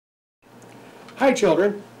Hi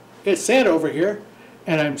children, it's Santa over here,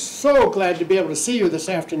 and I'm so glad to be able to see you this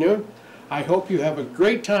afternoon. I hope you have a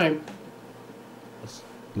great time.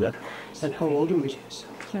 Good. And how old are you?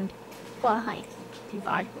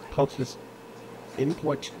 5. How's this? In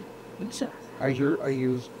what? Are you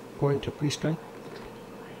going to preschool?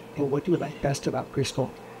 And what do you like best about preschool?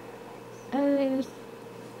 I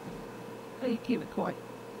keep it quiet.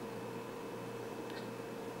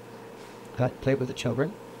 Play with the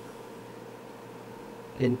children.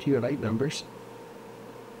 And do you like numbers?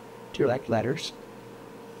 Do you like letters?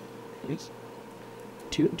 Yes.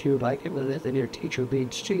 Do you like it when your teacher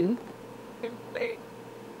reads to you?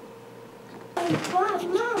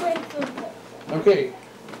 Okay.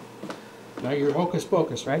 Now you're hocus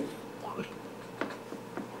pocus, right?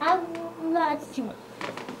 I love you.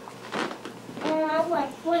 And I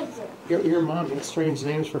like poison. Your mom has strange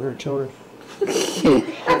names for her children.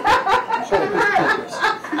 Hocus pocus.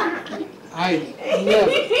 I love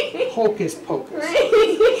hocus pocus.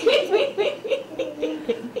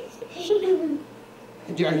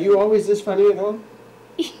 Are you always this funny at home?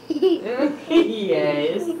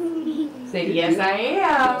 Yes. Say yes, I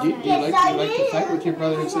am. Do you like to fight with your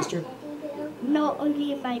brother and sister? No,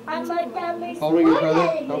 only my brother. Only your brother?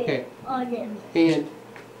 Okay. Oh, yeah. And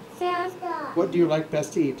what do you like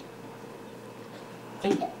best to eat?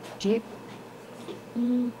 Chip.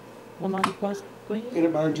 Peanut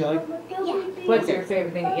butter and jelly? What's your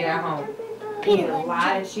favorite thing to eat at home? Eat a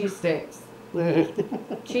lot of cheese sticks.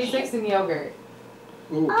 Cheese sticks and yogurt.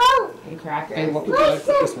 Ooh. Oh! And crackers. And what would you like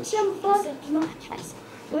for Christmas?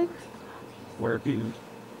 Where do you?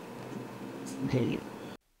 Hey.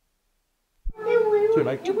 Do you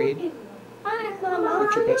like to read?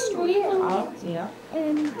 What's your best story? Yeah.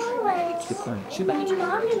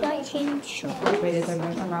 Wait, is there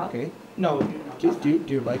more come out? Okay. No. Do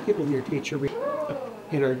you like it when your teacher reads?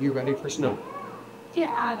 And are you ready for snow?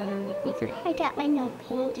 I got my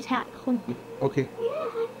notebook. Just had one. Okay.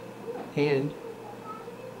 And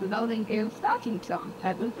Loading and stocking some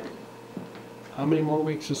heaven. how many more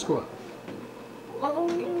weeks of school?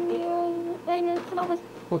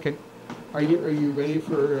 Okay. Are you ready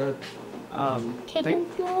for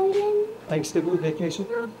Thanksgiving vacation?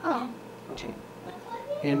 Oh.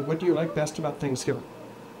 And what do you like best about Thanksgiving?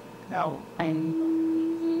 No. Do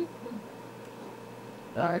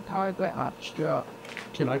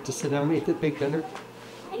you like to sit down and eat the big dinner?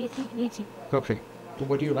 Okay.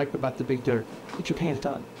 What do you like about the big dinner? Get your pants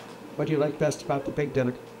on. What do you like best about the big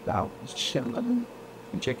dinner? Now, chicken.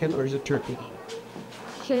 Chicken or is it turkey?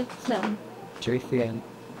 Chicken. Chicken.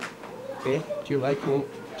 Okay. Do you like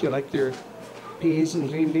your peas and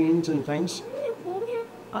green beans and things?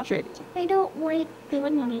 I don't like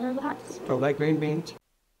doing lots. Don't like green beans?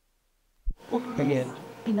 Again,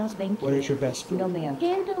 what is your best food?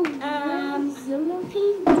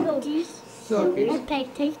 Cookies. And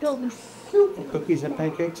pancakes. Cookies and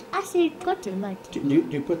pancakes? I said cooking like. Do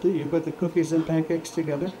you put the cookies and pancakes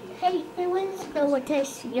together? Hey, I want to know what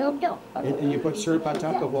tastes yo-yo. And you put syrup on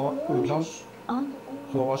top of all those?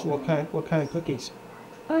 What kind of cookies?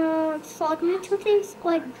 Chocolate cookies,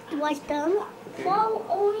 like them. Well,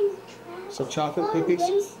 orange. Some chocolate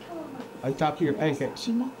cookies on top of your pancakes.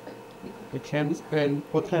 And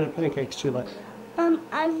what kind of pancakes do you like?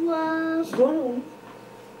 I love.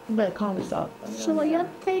 But call me stop. Soya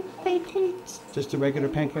pancakes. Just the regular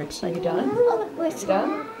pancakes? Are you done? With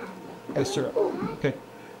Done? And syrup. Okay.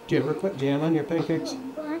 Do you ever put jam on your pancakes?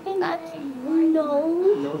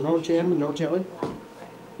 No. No jam and no jelly?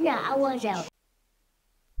 Yeah, I was out.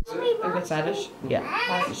 Like a side dish?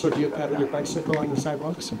 Yeah. So do you pedal your bicycle on the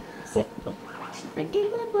sidewalks? I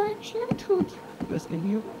gave my black shirt to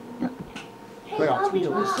What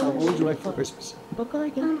would you like for Christmas?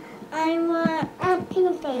 I'm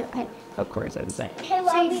peanut butter. Of course, I'm the same. Hey,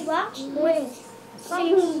 while we watch this,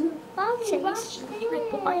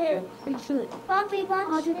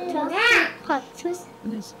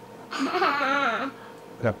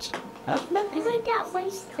 That's I got my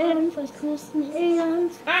stand for Christmas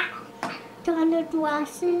and thunder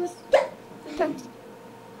glasses.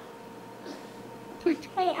 Hey,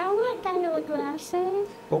 I want thunder glasses.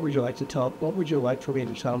 What would you like for me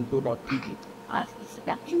to tell about people?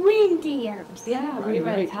 Reindeers. Yeah, what are you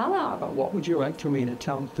ready to tell them? What would you like for me to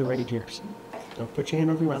tell the reindeers? Don't put your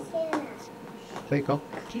hand over your mouth. There you go.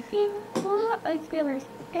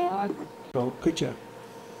 So, good job.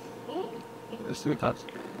 Let's do it.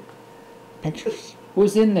 Pictures?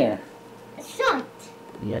 Who's in there? Shark.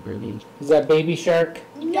 Yeah, really. Is that Baby Shark?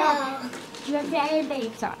 No. You're very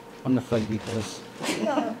big shark. I'm the fun because.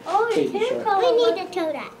 No. Oh, it's Baby him. shark. We need to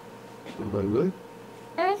tow that. Really?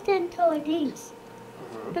 Earth and tow these.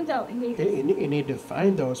 You need to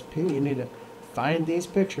find those. You need to find these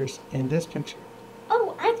pictures and this picture.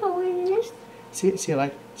 Oh, I know where it is. See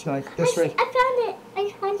like this right. I found it. I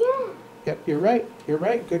found it. Yep, you're right. You're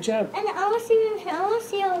right. Good job. And I want to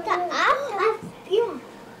see all the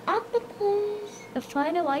octopus. The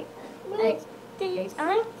final light.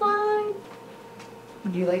 I'm fine.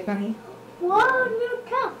 Do you like honey? Whoa, new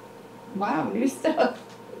cup. Wow, new stuff.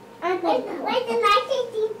 Like the light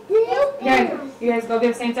You guys go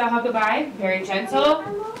give Santa a hug goodbye. Very gentle.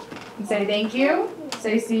 And say thank you.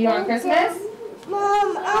 Say see you on Christmas.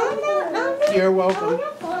 Mom, I want to You're welcome.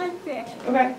 find it. Okay.